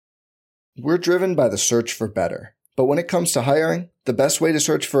We're driven by the search for better. But when it comes to hiring, the best way to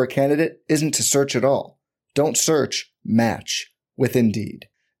search for a candidate isn't to search at all. Don't search, match with Indeed.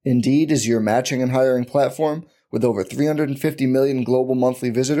 Indeed is your matching and hiring platform with over 350 million global monthly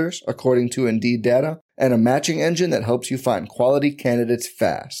visitors, according to Indeed data, and a matching engine that helps you find quality candidates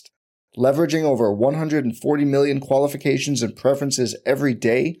fast. Leveraging over 140 million qualifications and preferences every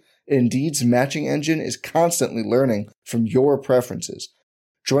day, Indeed's matching engine is constantly learning from your preferences.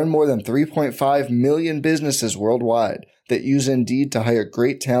 Join more than 3.5 million businesses worldwide that use Indeed to hire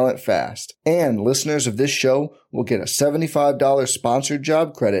great talent fast. And listeners of this show will get a $75 sponsored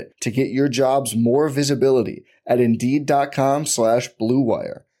job credit to get your jobs more visibility at Indeed.com/Blue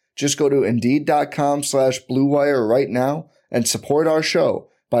Wire. Just go to Indeed.com/Blue Wire right now and support our show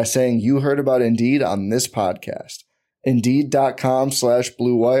by saying you heard about Indeed on this podcast.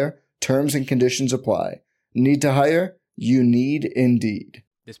 Indeed.com/Blue Wire. Terms and conditions apply. Need to hire? You need Indeed.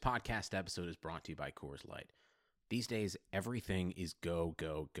 This podcast episode is brought to you by Coors Light. These days, everything is go,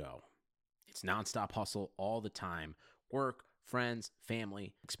 go, go. It's nonstop hustle all the time. Work, friends,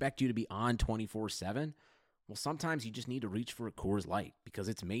 family, expect you to be on 24/7. Well, sometimes you just need to reach for a Coors Light because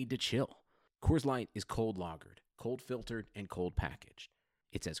it's made to chill. Coors Light is cold lagered, cold filtered, and cold packaged.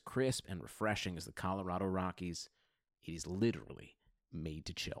 It's as crisp and refreshing as the Colorado Rockies. It is literally made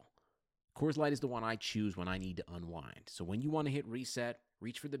to chill. Coors Light is the one I choose when I need to unwind. So when you want to hit reset,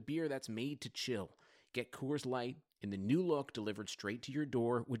 reach for the beer that's made to chill. Get Coors Light in the new look delivered straight to your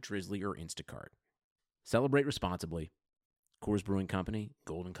door with Drizzly or Instacart. Celebrate responsibly. Coors Brewing Company,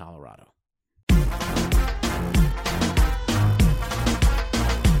 Golden, Colorado.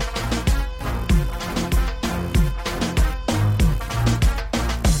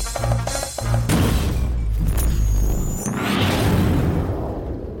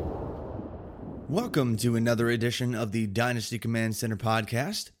 Welcome to another edition of the Dynasty Command Center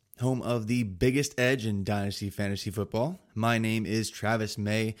podcast, home of the biggest edge in Dynasty Fantasy Football. My name is Travis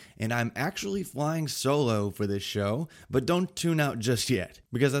May, and I'm actually flying solo for this show, but don't tune out just yet,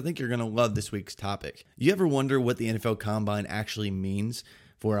 because I think you're going to love this week's topic. You ever wonder what the NFL Combine actually means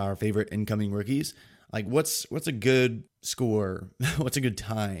for our favorite incoming rookies? Like, what's a good score? What's a good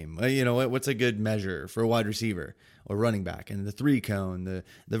time? What's a good measure for a wide receiver or running back? And the 3-cone, the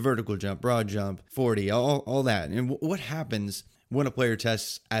vertical jump, broad jump, 40, all that. And what happens when a player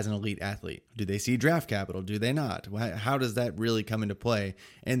tests as an elite athlete? Do they see draft capital? Do they not? How does that really come into play?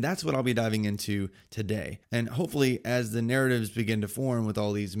 And that's what I'll be diving into today. And hopefully, as the narratives begin to form with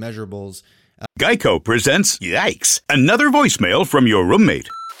all these measurables. Geico presents Yikes! Another voicemail from your roommate.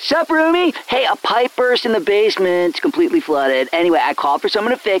 Sup, roomie? Hey, a pipe burst in the basement. It's completely flooded. Anyway, I called for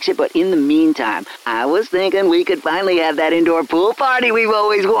someone to fix it, but in the meantime, I was thinking we could finally have that indoor pool party we've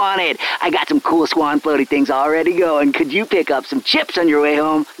always wanted. I got some cool swan floaty things already going. Could you pick up some chips on your way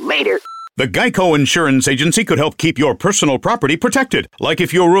home? Later. The Geico Insurance Agency could help keep your personal property protected, like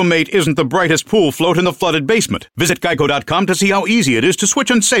if your roommate isn't the brightest pool float in the flooded basement. Visit geico.com to see how easy it is to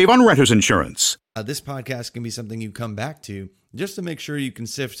switch and save on renter's insurance. This podcast can be something you come back to just to make sure you can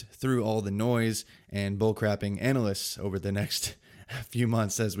sift through all the noise and bullcrapping analysts over the next few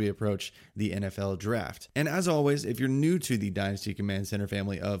months as we approach the NFL draft. And as always, if you're new to the Dynasty Command Center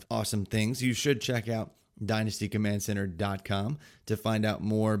family of awesome things, you should check out dynastycommandcenter.com to find out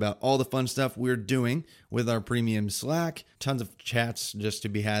more about all the fun stuff we're doing with our premium Slack. Tons of chats just to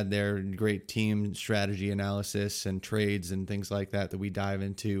be had there, great team strategy analysis and trades and things like that we dive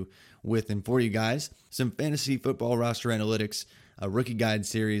into with and for you guys. Some fantasy football roster analytics, a rookie guide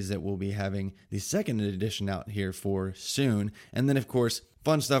series that we'll be having the second edition out here for soon. And then, of course,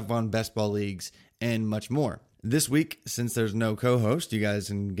 fun stuff on best ball leagues and much more. This week, since there's no co-host, you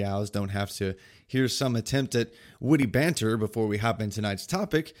guys and gals don't have to hear some attempt at witty banter before we hop into tonight's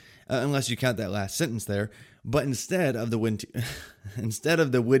topic, unless you count that last sentence there. But instead of the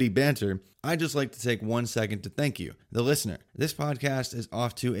witty banter, I'd just like to take 1 second to thank you, the listener. This podcast is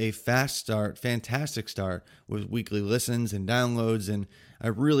off to a fast start, fantastic start with weekly listens and downloads, and I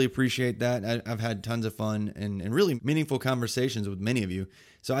really appreciate that. I've had tons of fun and really meaningful conversations with many of you,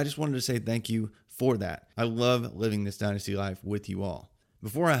 so I just wanted to say thank you for that. I love living this Dynasty life with you all.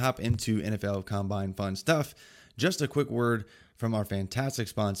 Before I hop into NFL Combine fun stuff, just a quick word from our fantastic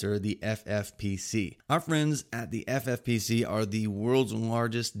sponsor, the FFPC. Our friends at the FFPC are the world's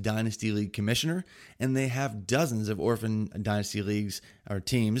largest Dynasty League commissioner, and they have dozens of orphan Dynasty Leagues or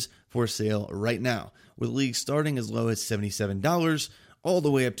teams for sale right now, with leagues starting as low as $77 all the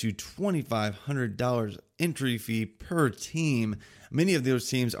way up to $2,500 entry fee per team. Many of those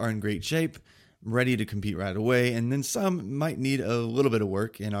teams are in great shape, ready to compete right away, and then some might need a little bit of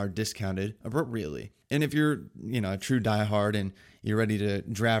work and are discounted appropriately. And if you're, a true diehard and you're ready to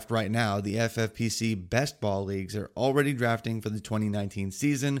draft right now, the FFPC Best Ball Leagues are already drafting for the 2019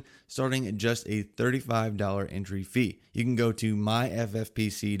 season, starting at just a $35 entry fee. You can go to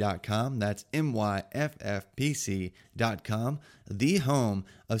myffpc.com. That's myffpc.com, the home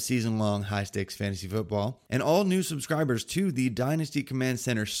of season-long high-stakes fantasy football. And all new subscribers to the Dynasty Command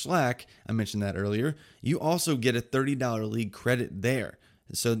Center Slack, I mentioned that earlier, you also get a $30 league credit there.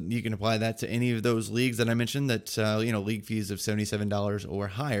 So you can apply that to any of those leagues that I mentioned that, league fees of $77 or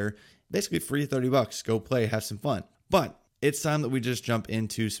higher, basically free $30. Go play, have some fun. But it's time that we just jump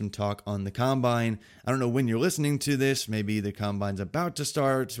into some talk on the Combine. I don't know when you're listening to this. Maybe the Combine's about to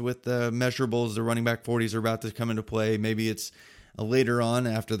start with the measurables. The running back 40s are about to come into play. Maybe it's later on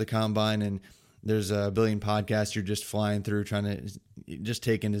after the Combine and there's a billion podcasts you're just flying through trying to just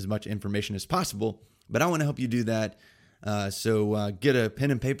take in as much information as possible. But I want to help you do that. So get a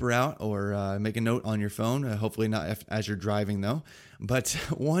pen and paper out or make a note on your phone, hopefully not as you're driving though. But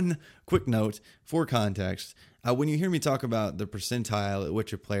one quick note for context, when you hear me talk about the percentile at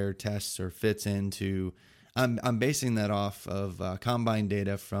which a player tests or fits into, I'm basing that off of Combine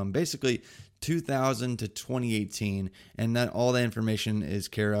data from basically 2000 to 2018, and that all the information is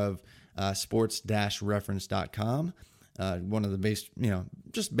care of sports-reference.com. One of the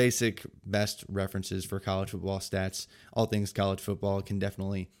just basic best references for college football stats. All things college football, can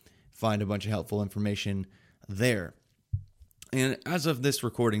definitely find a bunch of helpful information there. And as of this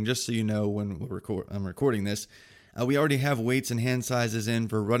recording, just so you know when I'm recording this, we already have weights and hand sizes in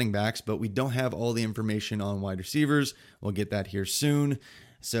for running backs, but we don't have all the information on wide receivers. We'll get that here soon.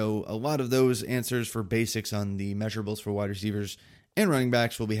 So a lot of those answers for basics on the measurables for wide receivers and running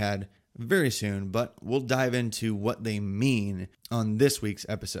backs will be had very soon, but we'll dive into what they mean on this week's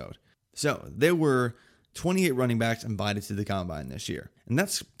episode. So there were 28 running backs invited to the Combine this year, and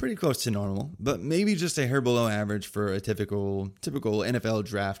that's pretty close to normal, but maybe just a hair below average for a typical NFL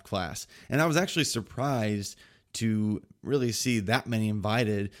draft class. And I was actually surprised to really see that many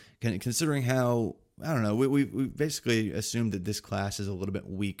invited, considering how, I don't know, we basically assumed that this class is a little bit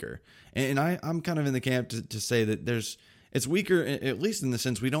weaker. And I'm kind of in the camp to say that it's weaker, at least in the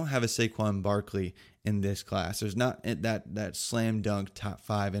sense we don't have a Saquon Barkley in this class. There's not that slam dunk top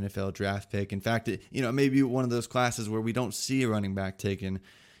 5 NFL draft pick. In fact, maybe one of those classes where we don't see a running back taken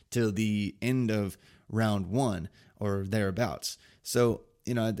till the end of round 1 or thereabouts. So,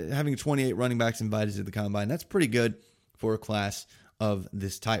 having 28 running backs invited to the Combine, that's pretty good for a class of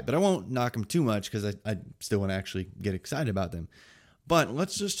this type. But I won't knock them too much because I still want to actually get excited about them. But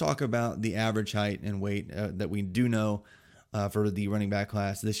let's just talk about the average height and weight that we do know for the running back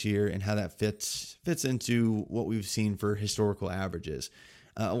class this year and how that fits into what we've seen for historical averages.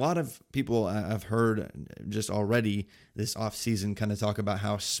 A lot of people I've heard just already this offseason kind of talk about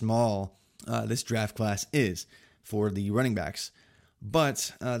how small this draft class is for the running backs.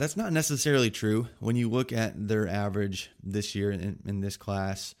 But that's not necessarily true when you look at their average this year in this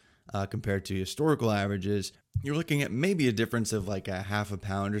class compared to historical averages. You're looking at maybe a difference of like a half a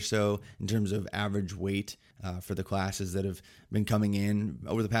pound or so in terms of average weight for the classes that have been coming in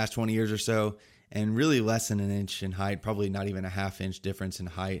over the past 20 years or so, and really less than an inch in height, probably not even a half-inch difference in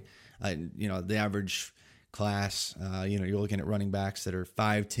height. The average class, you're looking at running backs that are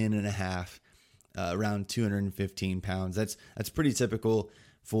 5'10 and a half, around 215 pounds. That's pretty typical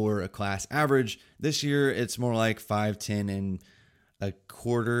for a class average. This year, it's more like 5'10 and a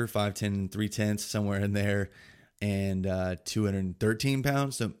quarter, 5'10 and 3/10, somewhere in there, and 213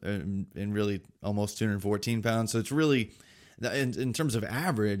 pounds, so and really almost 214 pounds. So it's really, in terms of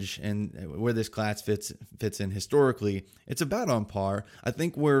average and where this class fits in historically, it's about on par. I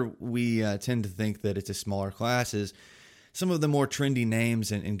think where we tend to think that it's a smaller class is some of the more trendy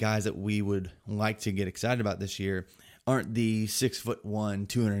names and guys that we would like to get excited about this year aren't the 6'1",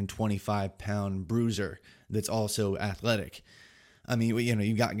 225 pound bruiser that's also athletic. I mean,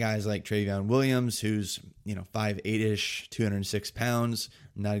 you got guys like Travion Williams, who's, 5'8-ish, 206 pounds,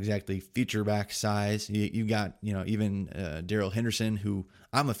 not exactly feature back size. You got, even Darrell Henderson, who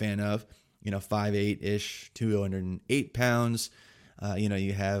I'm a fan of, 5'8-ish, 208 pounds.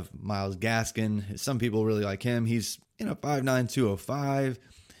 You have Myles Gaskin. Some people really like him. He's, 5'9", 205.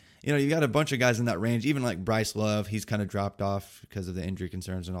 You got a bunch of guys in that range, even like Bryce Love. He's kind of dropped off because of the injury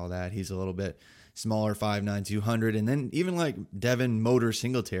concerns and all that. He's a little bit smaller, 5'9", 200. And then even like Devin Motor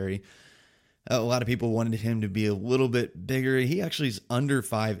Singletary, a lot of people wanted him to be a little bit bigger. He actually is under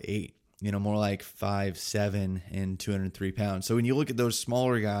 5'8", more like 5'7" and 203 pounds. So when you look at those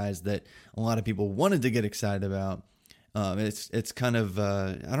smaller guys that a lot of people wanted to get excited about, it's kind of,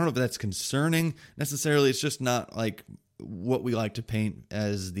 I don't know if that's concerning necessarily. It's just not like what we like to paint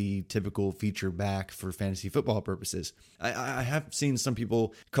as the typical feature back for fantasy football purposes. I have seen some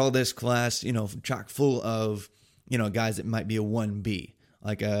people call this class, chock full of, guys that might be a 1B,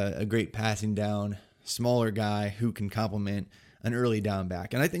 like a great passing down, smaller guy who can complement an early down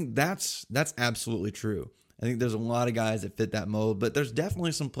back. And I think that's absolutely true. I think there's a lot of guys that fit that mold, but there's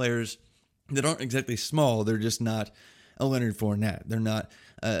definitely some players that aren't exactly small. They're just not a Leonard Fournette. They're not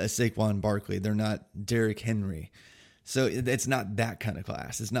a Saquon Barkley. They're not Derrick Henry. So it's not that kind of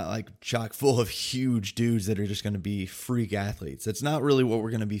class. It's not like chock full of huge dudes that are just going to be freak athletes. It's not really what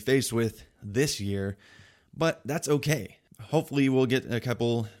we're going to be faced with this year, but that's okay. Hopefully we'll get a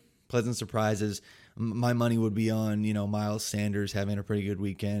couple pleasant surprises. My money would be on, Miles Sanders having a pretty good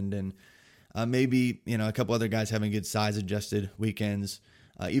weekend, and maybe, a couple other guys having good size adjusted weekends.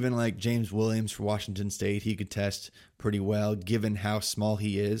 Even like James Williams for Washington State, he could test pretty well given how small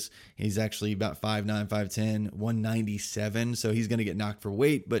he is. He's actually about 5'9", 5'10", 197, so he's going to get knocked for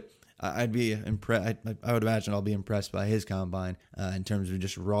weight, but I'd be impressed. I would imagine I'll be impressed by his combine in terms of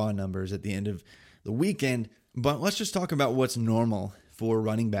just raw numbers at the end of the weekend. But let's just talk about what's normal for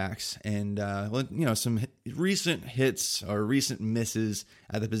running backs and, some recent hits or recent misses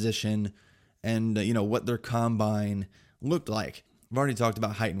at the position and, what their combine looked like. I've already talked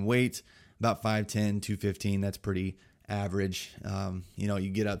about height and weight, about 5'10", 215. That's pretty average. You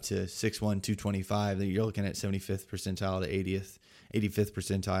get up to 6'1", 225. You're looking at 75th percentile to 85th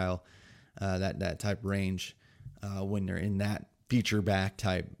percentile, that type range when they're in that feature back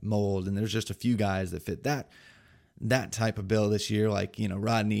type mold. And there's just a few guys that fit that type of bill this year, like,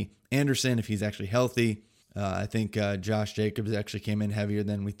 Rodney Anderson, if he's actually healthy. I think Josh Jacobs actually came in heavier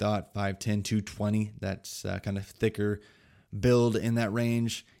than we thought, 5'10", 220. That's kind of thicker build in that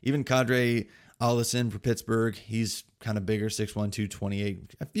range. Even Kadre Ollison for Pittsburgh, he's kind of bigger, 6'1",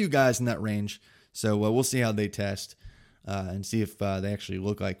 228. A few guys in that range. So we'll see how they test and see if they actually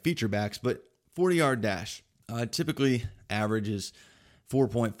look like feature backs. But 40-yard dash typically averages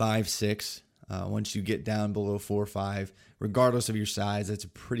 4.56. Once you get down below 4.5, regardless of your size, that's a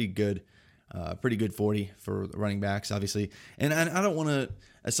pretty good 40 for running backs, obviously. And I don't want to,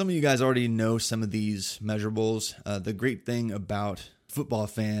 some of you guys already know some of these measurables. The great thing about Football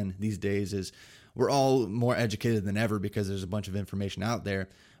Fan these days is we're all more educated than ever because there's a bunch of information out there.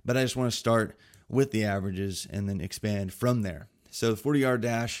 But I just want to start with the averages and then expand from there. So the 40-yard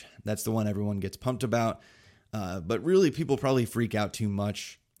dash, that's the one everyone gets pumped about. But really, people probably freak out too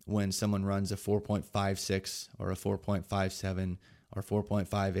much when someone runs a 4.56 or a 4.57 or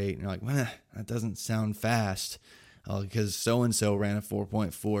 4.58, and you're like, that doesn't sound fast because so-and-so ran a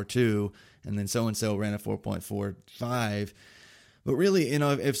 4.42 and then so-and-so ran a 4.45. But really,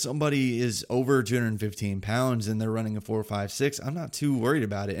 if somebody is over 215 pounds and they're running a 4.56, I'm not too worried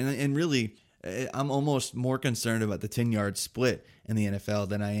about it. And really, I'm almost more concerned about the 10-yard split in the NFL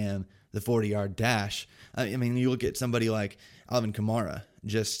than I am the 40-yard dash. I mean, you look at somebody like Alvin Kamara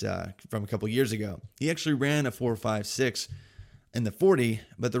just from a couple years ago. He actually ran a 4.56 in the 40,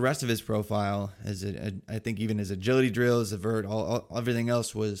 but the rest of his profile, I think even his agility drills, the vert, everything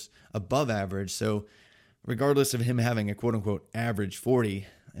else was above average. So regardless of him having a quote-unquote average 40,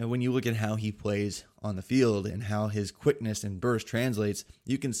 when you look at how he plays on the field and how his quickness and burst translates,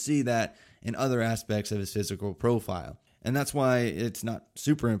 you can see that in other aspects of his physical profile. And that's why it's not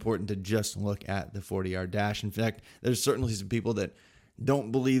super important to just look at the 40-yard dash. In fact, there's certainly some people that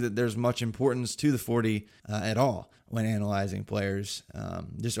don't believe that there's much importance to the 40 at all when analyzing players,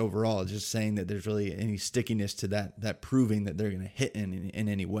 just overall, just saying that there's really any stickiness to that proving that they're going to hit in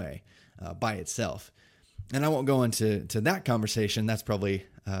any way by itself. And I won't go into that conversation. That's probably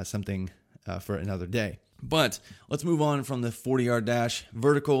something for another day. But let's move on from the 40-yard dash.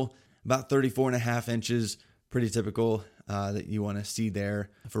 Vertical, about 34.5 inches, pretty typical that you want to see there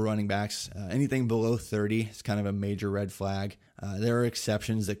for running backs. Anything below 30 is kind of a major red flag. There are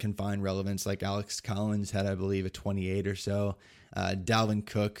exceptions that can find relevance, like Alex Collins had, I believe, a 28 or so. Dalvin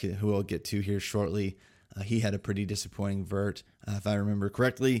Cook, who we'll get to here shortly, he had a pretty disappointing vert, if I remember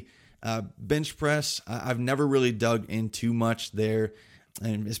correctly. Bench press, I've never really dug in too much there,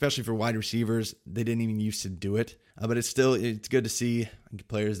 and especially for wide receivers, they didn't even used to do it. But it's good to see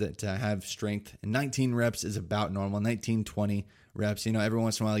players that have strength. And 19 reps is about normal, 19, 20 reps. Every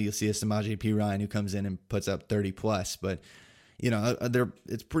once in a while you'll see a Samaje Perine who comes in and puts up 30 plus, but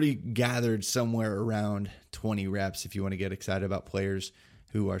it's pretty gathered somewhere around 20 reps. If you want to get excited about players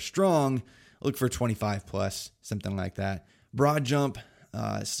who are strong, look for 25 plus, something like that. Broad jump,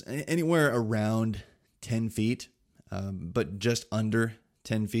 anywhere around 10 feet, but just under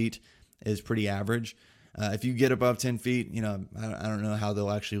 10 feet is pretty average. If you get above 10 feet, I don't know how they'll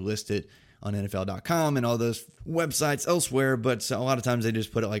actually list it on NFL.com and all those websites elsewhere, but a lot of times they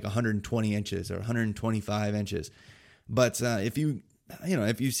just put it like 120 inches or 125 inches. But if you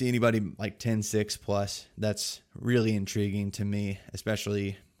see anybody like 10.6 plus, that's really intriguing to me,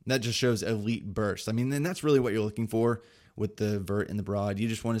 especially that just shows elite burst. I mean, and that's really what you're looking for with the vert and the broad. You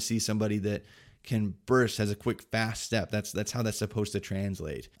just want to see somebody that can burst, has a quick, fast step. That's how that's supposed to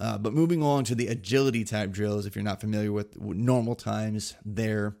translate. But moving along to the agility type drills, if you're not familiar with normal times,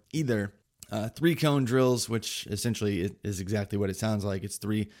 they're either 3-cone drills, which essentially is exactly what it sounds like. It's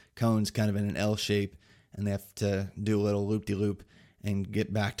 3 cones kind of in an L shape, and they have to do a little loop-de-loop and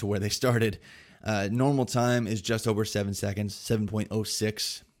get back to where they started. Normal time is just over 7 seconds,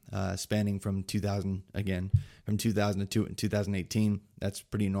 7.06, spanning from 2000 to 2018. That's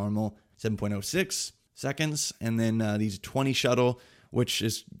pretty normal. 7.06 seconds. And then these 20 shuttle, which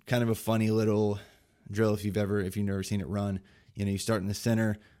is kind of a funny little drill if you've never seen it run. You start in the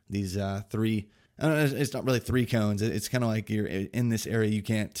center, these 3, I don't know, it's not really 3 cones. It's kind of like you're in this area. You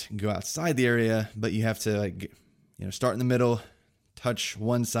can't go outside the area, but you have to start in the middle, touch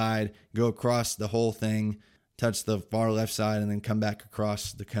one side, go across the whole thing, touch the far left side, and then come back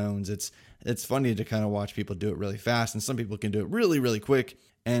across the cones. It's funny to kind of watch people do it really fast, and some people can do it really, really quick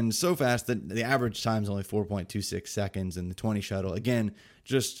and so fast that the average time is only 4.26 seconds in the 20 shuttle. Again,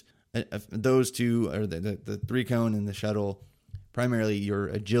 just those two, or the 3-cone and the shuttle, primarily your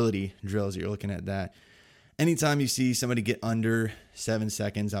agility drills that you're looking at that. Anytime you see somebody get under 7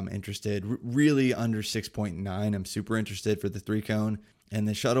 seconds, I'm interested. Really under 6.9, I'm super interested for the 3-cone. And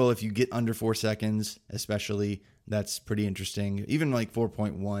the shuttle, if you get under 4 seconds, especially, that's pretty interesting. Even like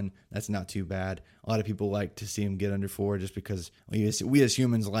 4.1, that's not too bad. A lot of people like to see them get under 4 just because we as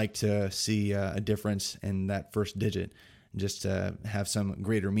humans like to see a difference in that first digit, just to have some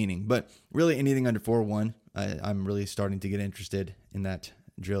greater meaning. But really anything under 4.1, I'm really starting to get interested in that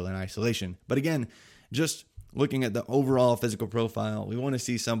drill in isolation. But again, just looking at the overall physical profile, we want to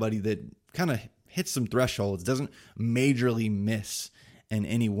see somebody that kind of hits some thresholds, doesn't majorly miss in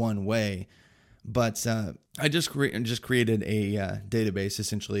any one way. But I just created a database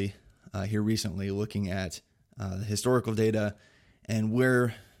essentially here recently, looking at the historical data and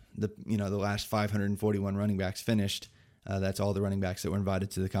where the last 541 running backs finished. That's all the running backs that were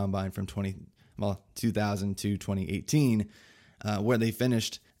invited to the combine from 2000 to 2018, where they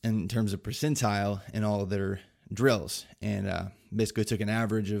finished in terms of percentile in all of their drills, and basically took an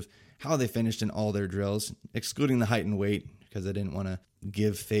average of how they finished in all their drills, excluding the height and weight, because I didn't want to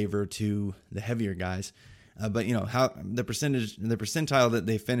give favor to the heavier guys. But how the percentile that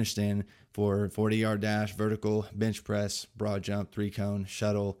they finished in for 40-yard dash, vertical, bench press, broad jump, 3-cone,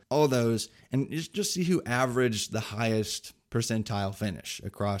 shuttle, all those, and just see who averaged the highest percentile finish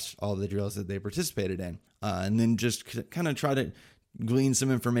across all the drills that they participated in. And then just kind of try to glean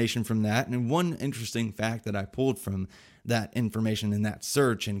some information from that. And one interesting fact that I pulled from that information in that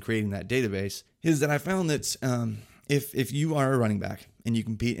search and creating that database is that I found that if you are a running back and you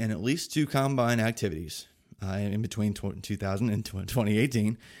compete in at least 2 combine activities in between 2000 and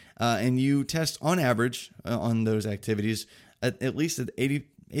 2018, and you test on average on those activities at least at the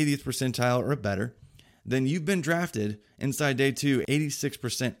 80th percentile or better, then you've been drafted inside day 2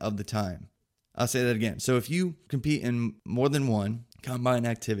 86% of the time. I'll say that again. So if you compete in more than one combine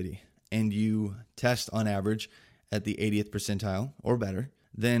activity and you test on average at the 80th percentile or better,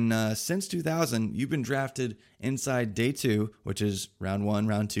 then since 2000, you've been drafted inside day 2, which is round 1,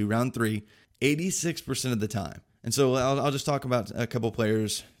 round 2, round 3, 86% of the time. And so I'll just talk about a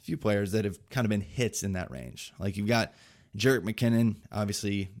few players that have kind of been hits in that range. Like you've got Jerick McKinnon,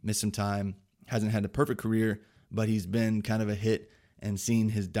 obviously missed some time, hasn't had a perfect career, but he's been kind of a hit and seen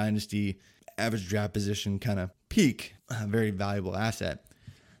his dynasty average draft position kind of peak, a very valuable asset.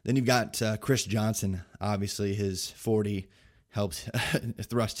 Then you've got Chris Johnson. Obviously, his 40 helped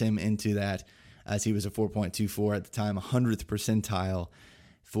thrust him into that, as he was a 4.24 at the time, 100th percentile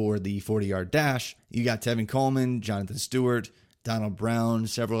for the 40-yard dash. You got Tevin Coleman, Jonathan Stewart, Donald Brown,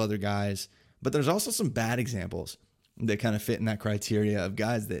 several other guys. But there's also some bad examples that kind of fit in that criteria of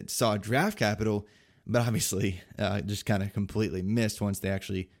guys that saw draft capital, but obviously just kind of completely missed once they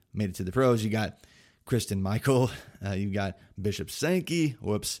actually made it to the pros. You got Kristen Michael, you got Bishop Sankey,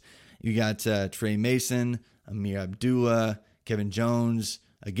 you got Trey Mason, Amir Abdullah, Kevin Jones,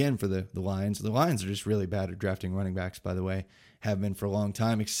 again for the Lions. The Lions are just really bad at drafting running backs, by the way, have been for a long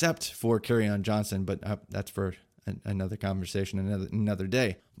time, except for Kerryon Johnson, but that's for another conversation, another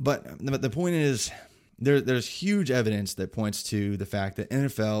day. But the point is, there's huge evidence that points to the fact that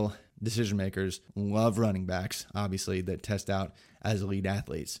NFL decision makers love running backs, obviously, that test out as elite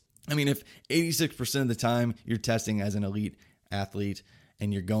athletes. I mean, if 86% of the time you're testing as an elite athlete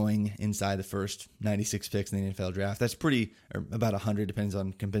and you're going inside the first 96 picks in the NFL draft, that's pretty, or about 100, depends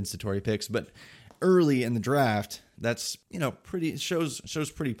on compensatory picks, but early in the draft, that's, pretty, shows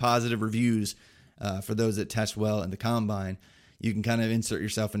pretty positive reviews for those that test well in the combine. You can kind of insert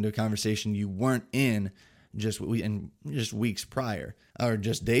yourself into a conversation you weren't in just weeks prior, or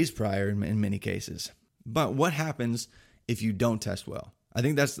just days prior in many cases. But what happens if you don't test well? I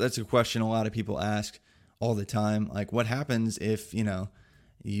think that's a question a lot of people ask all the time. Like, what happens if, you don't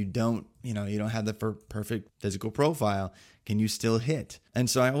have the perfect physical profile? Can you still hit? And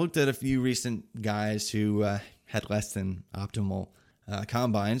so I looked at a few recent guys who had less than optimal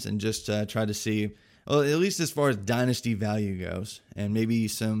combines and just tried to see, well, at least as far as dynasty value goes, and maybe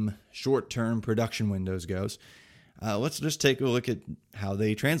some short-term production windows goes, let's just take a look at how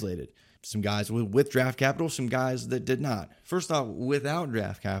they translated. Some guys with draft capital, some guys that did not. First off, without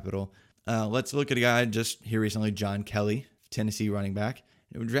draft capital, let's look at a guy just here recently, John Kelly, Tennessee running back.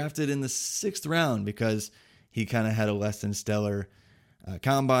 He was drafted in the 6th round because he kind of had a less than stellar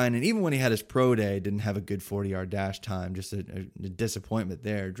combine, and even when he had his pro day, didn't have a good 40-yard dash time. Just a disappointment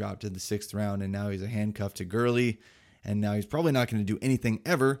there. Dropped to the 6th round, and now he's a handcuff to Gurley, and now he's probably not going to do anything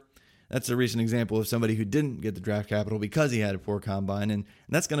ever. That's a recent example of somebody who didn't get the draft capital because he had a poor combine, and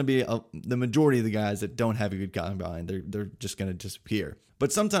that's going to be the majority of the guys that don't have a good combine. They're just going to disappear.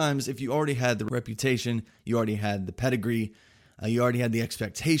 But sometimes, if you already had the reputation, you already had the pedigree, you already had the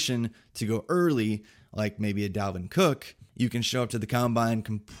expectation to go early, like maybe a Dalvin Cook, you can show up to the combine,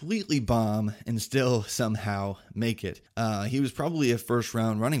 completely bomb, and still somehow make it. He was probably a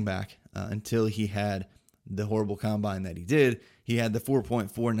first-round running back until he had the horrible combine that he did. He had the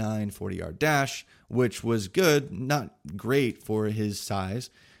 4.49 40-yard dash, which was good, not great for his size.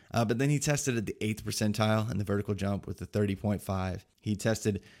 But then he tested at the 8th percentile in the vertical jump with the 30.5. He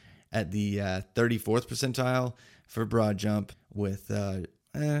tested at the 34th percentile for broad jump with, I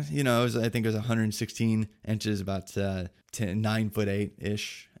think it was 116 inches, about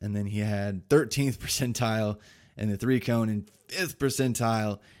 9'8" and then he had 13th percentile in the 3-cone and 5th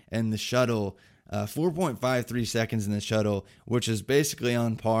percentile in the shuttle. 4.53 seconds in the shuttle, which is basically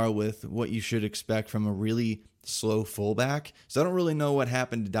on par with what you should expect from a really slow fullback. So I don't really know what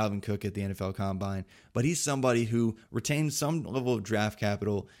happened to Dalvin Cook at the NFL Combine, but he's somebody who retained some level of draft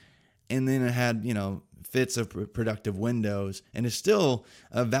capital and then had, fits of productive windows and is still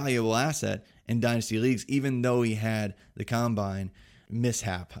a valuable asset in dynasty leagues, even though he had the combine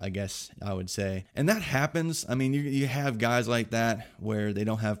mishap, I guess I would say. And that happens. I mean, you have guys like that where they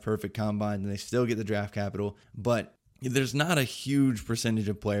don't have perfect combines and they still get the draft capital, but there's not a huge percentage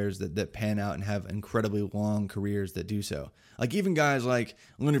of players that pan out and have incredibly long careers that do so. Like even guys like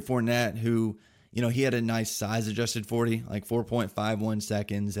Leonard Fournette, who, he had a nice size adjusted 40, like 4.51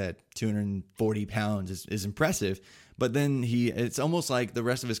 seconds at 240 pounds is impressive. But then it's almost like the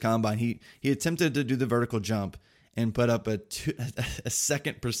rest of his combine, he attempted to do the vertical jump and put up a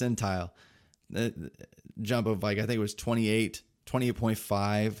 2nd percentile jump of I think it was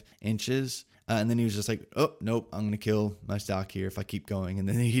 28.5 inches. And then he was just like, oh, nope, I'm going to kill my stock here if I keep going. And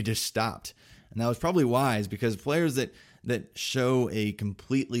then he just stopped. And that was probably wise because players that show a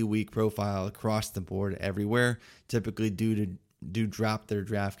completely weak profile across the board everywhere typically do drop their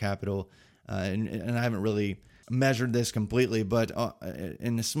draft capital. And I haven't really measured this completely, but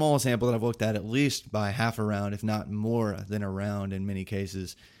in the small sample that I've looked at least by half a round, if not more than a round in many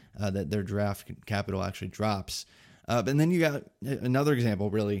cases, that their draft capital actually drops. And then you got another example,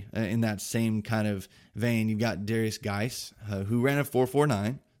 really, in that same kind of vein. You've got Darius Geis, who ran a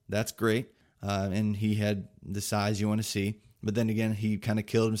 4.49. That's great. And he had the size you want to see. But then again, he kind of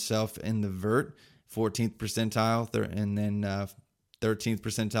killed himself in the vert, 14th percentile, and then 13th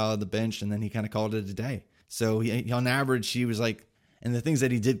percentile of the bench, and then he kind of called it a day. So he, on average, he was like, and the things that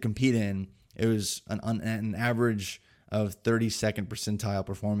he did compete in, it was an average of 32nd percentile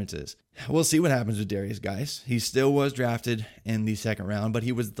performances. We'll see what happens with Darius Geis. He still was drafted in the 2nd round, but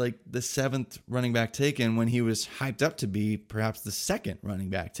he was like the 7th running back taken when he was hyped up to be perhaps the 2nd running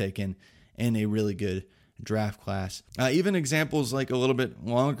back taken in a really good draft class. Even examples like a little bit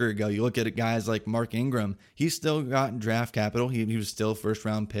longer ago, you look at guys like Mark Ingram. He still got draft capital. He was still 1st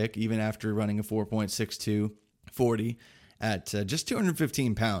round pick, even after running a 4.62 40 at just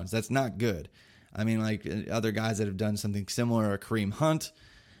 215 pounds. That's not good. I mean, like other guys that have done something similar are Kareem Hunt.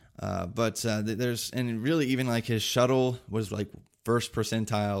 But and really even like his shuttle was like 1st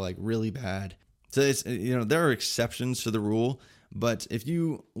percentile, like really bad. So it's, there are exceptions to the rule. But if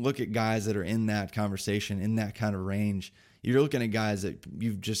you look at guys that are in that conversation, in that kind of range, you're looking at guys that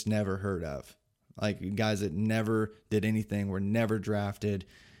you've just never heard of. Like guys that never did anything, were never drafted.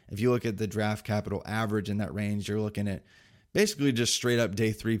 If you look at the draft capital average in that range, you're looking at basically just straight up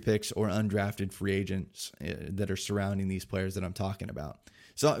day 3 picks or undrafted free agents that are surrounding these players that I'm talking about.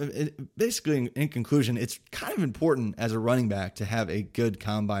 So basically, in conclusion, it's kind of important as a running back to have a good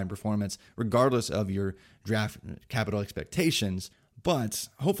combine performance, regardless of your draft capital expectations. But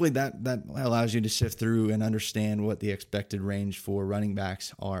hopefully that allows you to sift through and understand what the expected range for running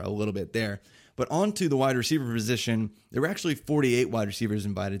backs are a little bit there. But on to the wide receiver position, there were actually 48 wide receivers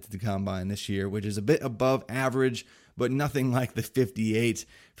invited to the combine this year, which is a bit above average, but nothing like the 58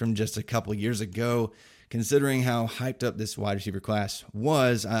 from just a couple years ago. Considering how hyped up this wide receiver class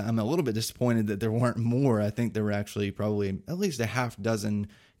was, I'm a little bit disappointed that there weren't more. I think there were actually probably at least a half dozen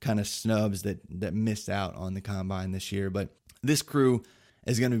kind of snubs that missed out on the combine this year. But this crew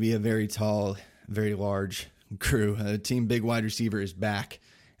is going to be a very tall, very large crew. Team Big Wide Receiver is back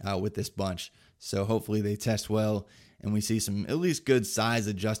with this bunch. So hopefully they test well and we see some at least good size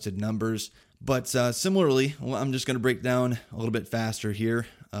adjusted numbers. But similarly, I'm just going to break down a little bit faster here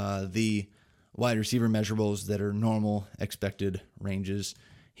the wide receiver measurables that are normal expected ranges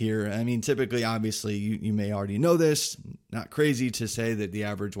here. I mean, typically, obviously, you may already know this. Not crazy to say that the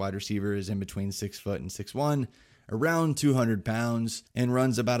average wide receiver is in between 6 foot and 6'1", around 200 pounds, and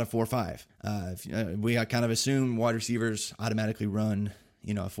runs about a 4.5. We kind of assume wide receivers automatically run, a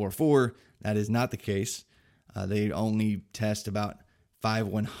 4.4. That is not the case. They only test about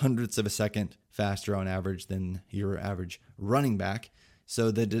 5/100ths of a second faster on average than your average running back. So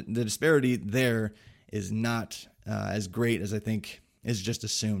the disparity there is not as great as I think is just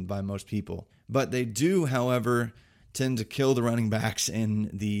assumed by most people. But they do, however, tend to kill the running backs in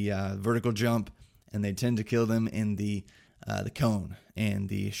the vertical jump, and they tend to kill them in the cone and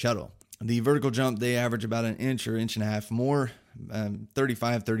the shuttle. The vertical jump, they average about an inch or inch and a half more,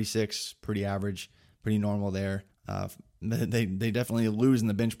 35, 36, pretty average, pretty normal there. They definitely lose in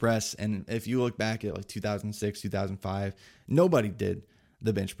the bench press, and if you look back at like 2006, 2005, nobody did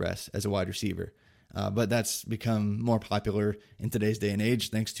the bench press as a wide receiver. But that's become more popular in today's day and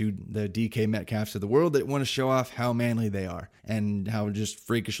age thanks to the DK Metcalfs of the world that want to show off how manly they are and how just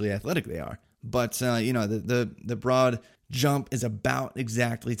freakishly athletic they are. But, the broad jump is about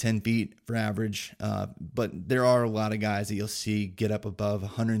exactly 10 feet for average. But there are a lot of guys that you'll see get up above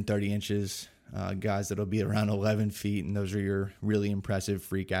 130 inches, guys that'll be around 11 feet, and those are your really impressive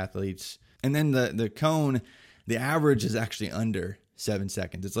freak athletes. And then the cone, the average is actually under 7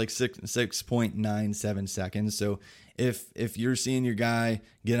 seconds. It's like 6.97 seconds. So if you're seeing your guy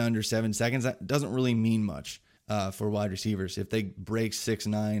get under 7 seconds, that doesn't really mean much for wide receivers. If they break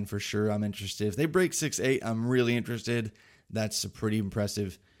 6'9", for sure, I'm interested. If they break 6'8", I'm really interested. That's a pretty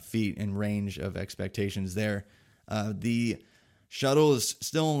impressive feat and range of expectations there. The shuttle is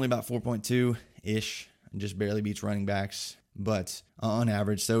still only about 4.2-ish, just barely beats running backs, but on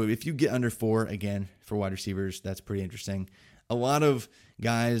average. So if you get under 4, again, for wide receivers, that's pretty interesting. A lot of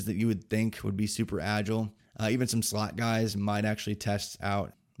guys that you would think would be super agile, even some slot guys might actually test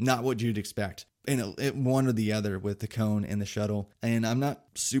out not what you'd expect in one or the other with the cone and the shuttle. And I'm not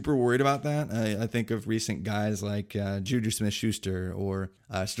super worried about that. I think of recent guys like Juju Smith-Schuster or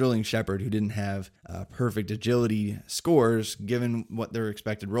Sterling Shepard, who didn't have perfect agility scores given what their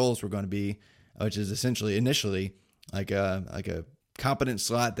expected roles were going to be, which is essentially initially like a competent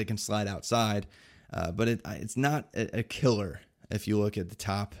slot that can slide outside. But it's not a killer if you look at the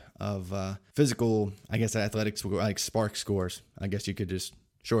top of physical, I guess, athletics, like SPARQ scores. I guess you could just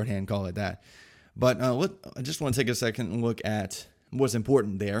shorthand call it that. But I just want to take a second and look at what's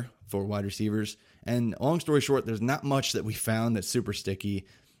important there for wide receivers. And long story short, there's not much that we found that's super sticky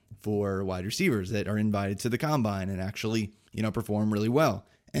for wide receivers that are invited to the combine and actually, perform really well.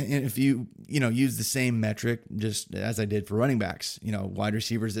 And if you use the same metric, just as I did for running backs, wide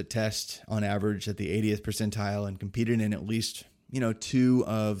receivers that test on average at the 80th percentile and competed in at least, 2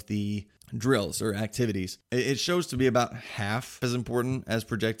 of the drills or activities, it shows to be about half as important as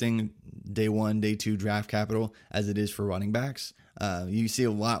projecting day 1, day 2 draft capital as it is for running backs. You see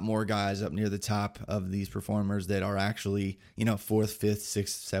a lot more guys up near the top of these performers that are actually, 4th, 5th,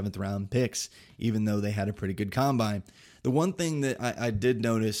 6th, 7th round picks, even though they had a pretty good combine. The one thing that I did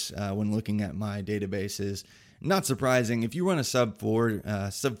notice when looking at my database is, not surprising, if you run a sub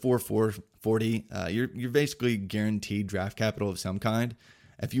 4.40, you're basically guaranteed draft capital of some kind.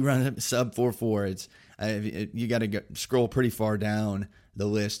 If you run a sub 4.4, you got to scroll pretty far down the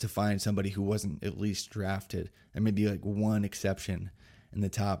list to find somebody who wasn't at least drafted. There may be like one exception in the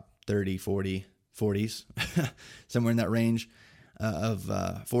top 30, 40s, somewhere in that range of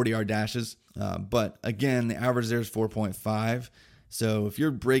 40-yard dashes. But again, the average there is 4.5. So if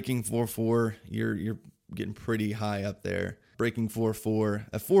you're breaking 4.4, you're getting pretty high up there. Breaking 4.4,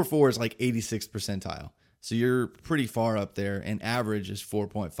 a 4.4 is like 86th percentile. So you're pretty far up there, and average is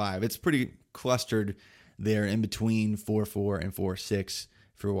 4.5. It's pretty clustered there in between 4.4 and 4.6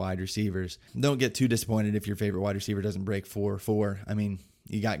 for wide receivers. Don't get too disappointed if your favorite wide receiver doesn't break 4.4. I mean,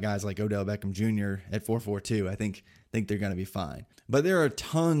 you got guys like Odell Beckham Jr. at 4.4 too. I think they're going to be fine. But there are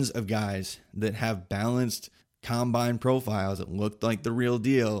tons of guys that have balanced combine profiles that look like the real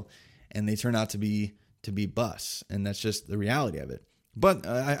deal, and they turn out to be busts, and that's just the reality of it. But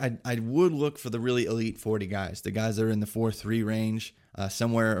I would look for the really elite 40 guys, the guys that are in the 4.3 range,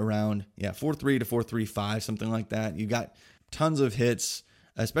 somewhere around 4.3 to 4.35, something like that. You got tons of hits,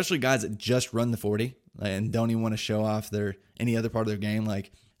 especially guys that just run the 40 and don't even want to show off any other part of their game,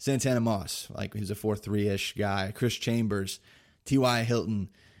 like Santana Moss, like who's a 4.3-ish guy, Chris Chambers, T.Y. Hilton,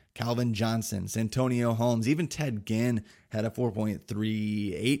 Calvin Johnson, Santonio Holmes, even Ted Ginn had a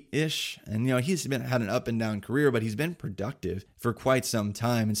 4.38-ish. And, he's had an up and down career, but he's been productive for quite some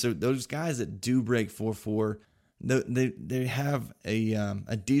time. And so those guys that do break 4.4, they have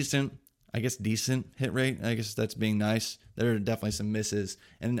a decent hit rate. I guess that's being nice. There are definitely some misses.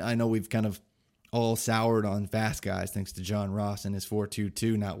 And I know we've kind of all soured on fast guys thanks to John Ross and his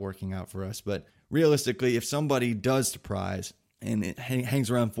 4.22 not working out for us. But realistically, if somebody does surprise and it hangs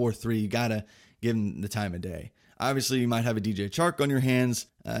around 4.3, you got to give him the time of day. Obviously, you might have a DJ Chark on your hands,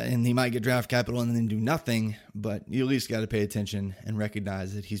 and he might get draft capital and then do nothing, but you at least got to pay attention and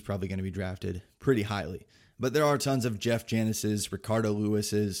recognize that he's probably going to be drafted pretty highly. But there are tons of Jeff Janis's, Ricardo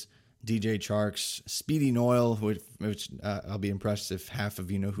Lewis's, DJ Charks, Speedy Noyle, which I'll be impressed if half of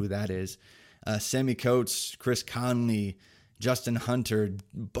you know who that is, Sammy Coates, Chris Conley, Justin Hunter,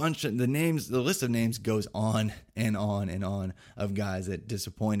 the list of names goes on and on and on of guys that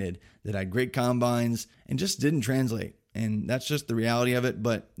disappointed, that had great combines and just didn't translate. And that's just the reality of it.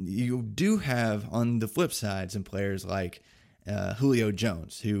 But you do have, on the flip side, some players like Julio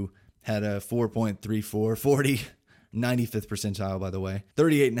Jones, who had a 4.34 40, 95th percentile, by the way,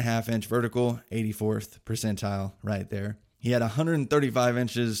 38.5-inch vertical, 84th percentile right there. He had 135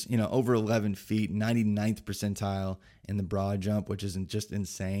 inches, over 11 feet, 99th percentile in the broad jump, which is just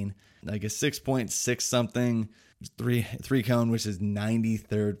insane. Like a 6.6 something, three cone, which is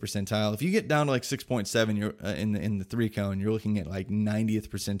 93rd percentile. If you get down to like 6.7, you're in the three cone, you're looking at like 90th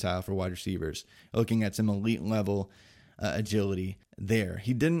percentile for wide receivers. Looking at some elite level agility there.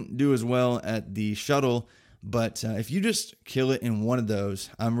 He didn't do as well at the shuttle, but if you just kill it in one of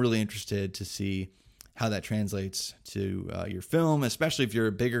those, I'm really interested to see how that translates to your film, especially if you're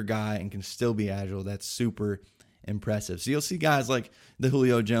a bigger guy and can still be agile. That's super impressive. So you'll see guys like the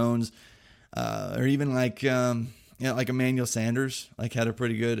Julio Jones, or even like Emmanuel Sanders, like had a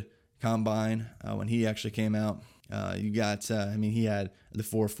pretty good combine when he actually came out. You got, he had the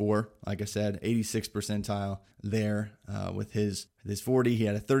 4.4, like I said, 86th percentile there with his 40. He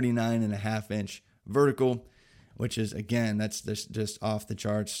had a 39.5-inch vertical, which is, again, that's just off the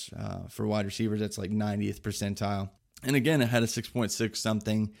charts for wide receivers. That's like 90th percentile. And again, it had a 6.6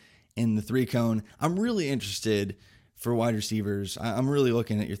 something in the three cone. I'm really interested for wide receivers. I'm really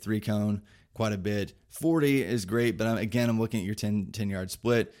looking at your three cone quite a bit. 40 is great, but I'm looking at your 10-yard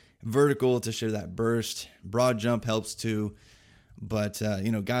split. Vertical to show that burst. Broad jump helps too. But,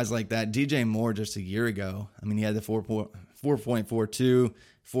 guys like that. DJ Moore just a year ago, he had the 4.42,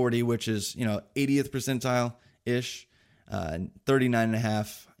 40, which is, 80th percentile. Ish,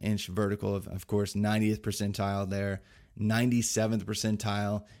 39.5-inch vertical, of course, 90th percentile there, 97th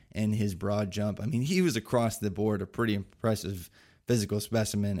percentile in his broad jump. He was across the board a pretty impressive physical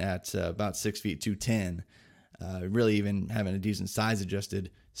specimen at about 6 feet 210, really even having a decent size adjusted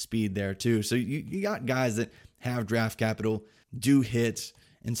speed there too. So you got guys that have draft capital, do hit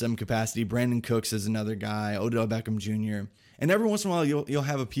in some capacity. Brandon Cooks is another guy, Odell Beckham Jr., and every once in a while, you'll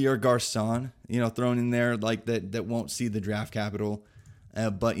have a Pierre Garçon, thrown in there like that won't see the draft capital,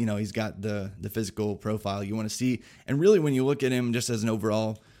 but he's got the physical profile you want to see. And really, when you look at him just as an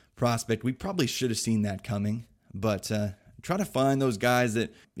overall prospect, we probably should have seen that coming. But try to find those guys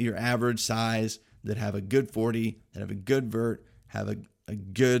that your average size, that have a good 40, that have a good vert, have a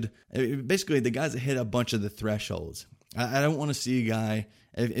good, basically the guys that hit a bunch of the thresholds. I don't want to see a guy.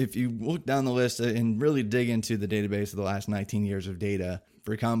 If you look down the list and really dig into the database of the last 19 years of data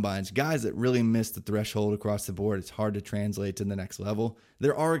for combines, guys that really miss the threshold across the board, it's hard to translate to the next level.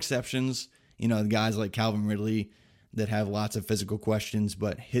 There are exceptions, guys like Calvin Ridley that have lots of physical questions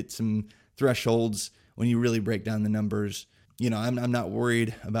but hit some thresholds when you really break down the numbers. I'm not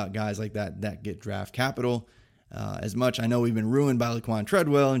worried about guys like that get draft capital as much. I know we've been ruined by Laquan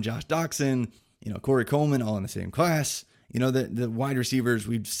Treadwell and Josh Doxson, Corey Coleman, all in the same class. The wide receivers,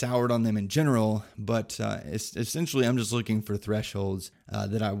 we've soured on them in general, but essentially I'm just looking for thresholds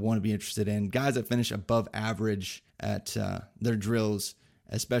that I want to be interested in. Guys that finish above average at their drills,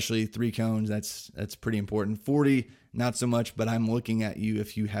 especially 3 cones, that's pretty important. 40, not so much, but I'm looking at you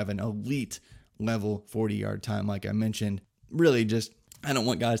if you have an elite level 40-yard time, like I mentioned. Really just, I don't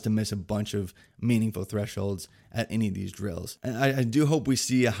want guys to miss a bunch of meaningful thresholds at any of these drills. And I do hope we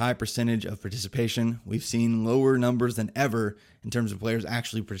see a high percentage of participation. We've seen lower numbers than ever in terms of players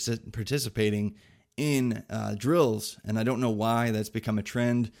actually participating in drills, and I don't know why that's become a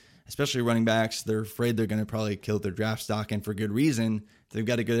trend, especially running backs. They're afraid they're going to probably kill their draft stock, and for good reason. If they've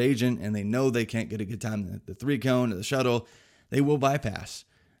got a good agent and they know they can't get a good time at the 3 cone or the shuttle, they will bypass.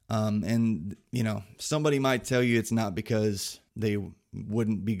 And somebody might tell you it's not because they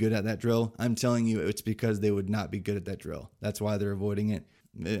wouldn't be good at that drill. I'm telling you it's because they would not be good at that drill. That's why they're avoiding it.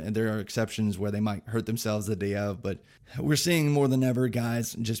 And there are exceptions where they might hurt themselves the day of, but we're seeing more than ever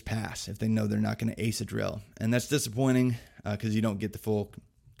guys just pass if they know they're not going to ace a drill. And that's disappointing because you don't get the full,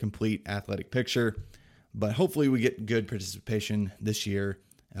 complete athletic picture. But hopefully we get good participation this year,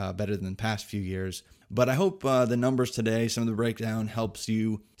 better than the past few years. But I hope the numbers today, some of the breakdown, helps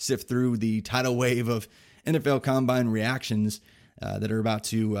you sift through the tidal wave of NFL Combine reactions that are about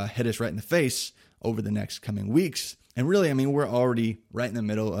to hit us right in the face over the next coming weeks. And really, we're already right in the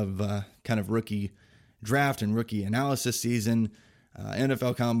middle of kind of rookie draft and rookie analysis season.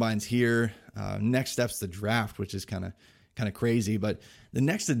 NFL Combine's here. Next step's the draft, which is kind of crazy. But the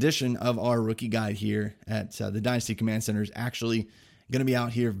next edition of our rookie guide here at the Dynasty Command Center is actually going to be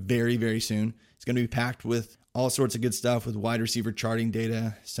out here very, very soon. It's going to be packed with all sorts of good stuff with wide receiver charting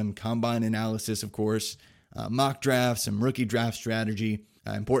data, some combine analysis, of course, mock drafts, some rookie draft strategy,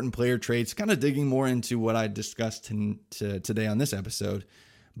 important player traits, kind of digging more into what I discussed today on this episode.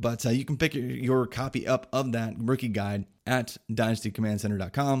 But you can pick your copy up of that rookie guide at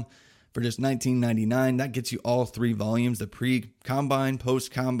dynastycommandcenter.com for just $19.99. That gets you all 3 volumes, the pre-combine,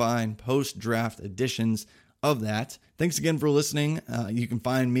 post-combine, post-draft editions of that. Thanks again for listening. You can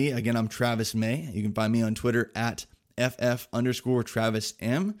find me, again, I'm Travis May. You can find me on Twitter at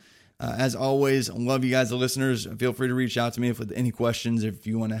FF_TravisM. As always, love you guys, the listeners. Feel free to reach out to me with any questions. If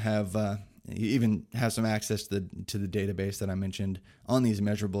you want to have, even have some access to the database that I mentioned on these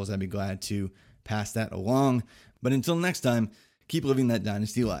measurables, I'd be glad to pass that along. But until next time, keep living that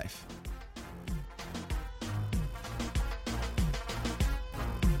dynasty life.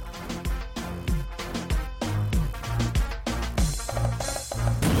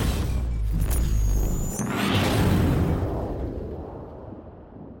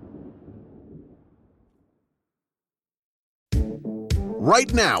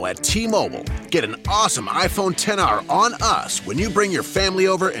 Right now at T-Mobile, get an awesome iPhone XR on us when you bring your family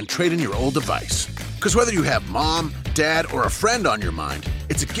over and trade in your old device. Because whether you have mom, dad, or a friend on your mind,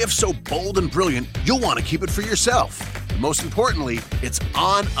 it's a gift so bold and brilliant, you'll want to keep it for yourself. And most importantly, it's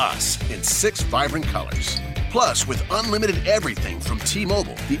on us in 6 vibrant colors. Plus, with unlimited everything from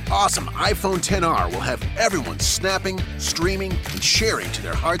T-Mobile, the awesome iPhone XR will have everyone snapping, streaming, and sharing to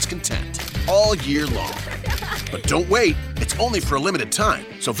their heart's content all year long. But don't wait, it's only for a limited time.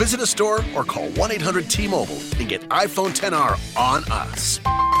 So visit a store or call 1-800-T-Mobile and get iPhone XR on us.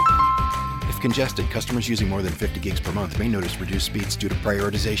 If congested, customers using more than 50 gigs per month may notice reduced speeds due to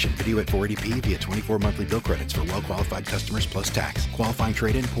prioritization. Video at 480p via 24 monthly bill credits for well-qualified customers plus tax. Qualifying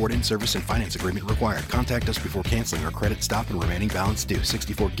trade-in, port-in, service, and finance agreement required. Contact us before canceling or credit stop and remaining balance due.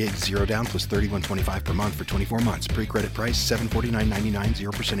 64 gigs, 0 down plus $31.25 per month for 24 months. Pre-credit price, $749.99,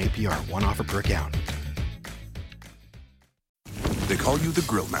 0% APR. One offer per account. They call you the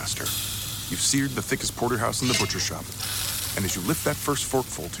Grill Master. You've seared the thickest porterhouse in the butcher shop. And as you lift that first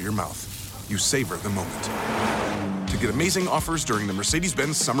forkful to your mouth, you savor the moment. To get amazing offers during the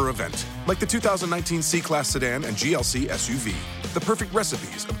Mercedes-Benz summer event, like the 2019 C-Class sedan and GLC SUV, the perfect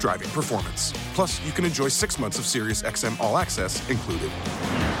recipes of driving performance. Plus, you can enjoy 6 months of Sirius XM All Access included.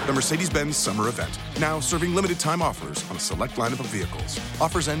 The Mercedes-Benz summer event, now serving limited time offers on a select lineup of vehicles.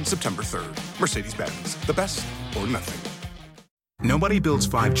 Offers end September 3rd. Mercedes-Benz, the best or nothing. Nobody builds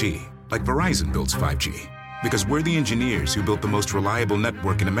 5G like Verizon builds 5G, because we're the engineers who built the most reliable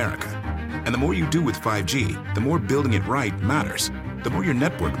network in America. And the more you do with 5G, the more building it right matters. The more your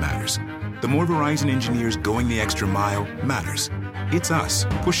network matters. The more Verizon engineers going the extra mile matters. It's us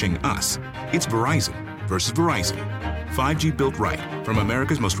pushing us. It's Verizon versus Verizon. 5G built right from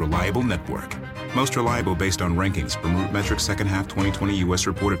America's most reliable network. Most reliable based on rankings from RootMetrics second half 2020 U.S.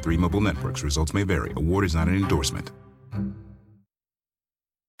 report of 3 mobile networks. Results may vary. Award is not an endorsement.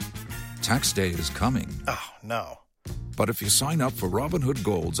 Tax day is coming. Oh, no. But if you sign up for Robinhood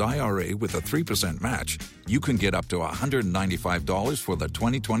Gold's IRA with a 3% match, you can get up to $195 for the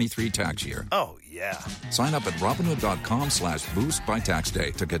 2023 tax year. Oh, yeah. Sign up at Robinhood.com/boost by tax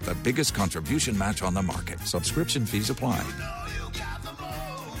day to get the biggest contribution match on the market. Subscription fees apply.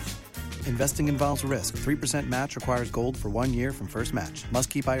 Investing involves risk. 3% match requires gold for 1 year from first match. Must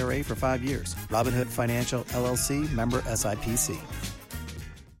keep IRA for 5 years. Robinhood Financial, LLC, member SIPC.